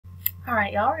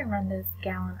Alright, y'all, we're going to run this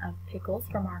gallon of pickles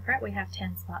for Margaret. We have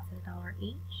 10 spots at $1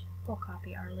 each. We'll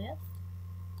copy our list.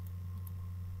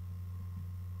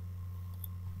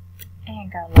 And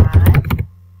go live.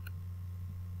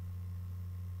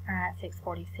 Alright,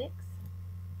 6:46.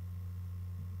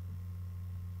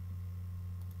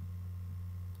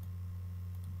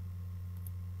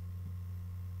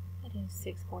 It is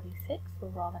 6:46.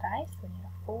 We'll roll the dice. We need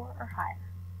a 4 or higher.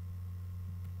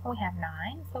 We have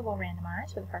 9, so we'll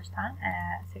randomize for the first time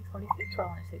at 6:46,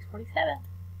 rolling at 6:47.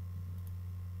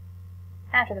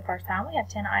 After the first time, we have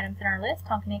 10 items in our list.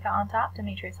 Tonkanika on top,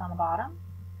 Demetrius on the bottom.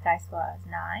 Dice was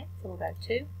 9, so we'll go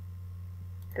 2,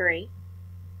 3,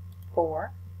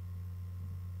 4,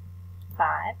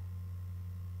 5,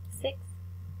 6,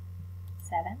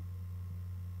 7,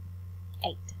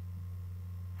 8.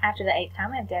 After the 8th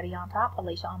time, we have Debbie on top,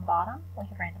 Alicia on the bottom. We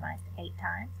have randomized 8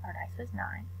 times. Our dice was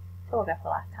 9. So we'll go for the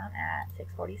last time at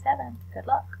 6:47. Good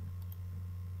luck.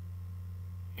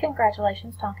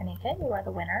 Congratulations, Tonkanika. You are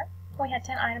the winner. We had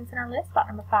 10 items in our list. Spot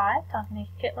number 5,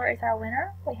 Tonkanika Kittler, is our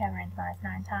winner. We have randomized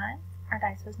 9 times. Our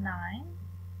dice was 9.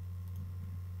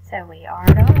 So we are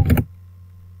done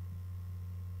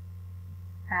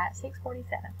at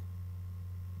 6:47.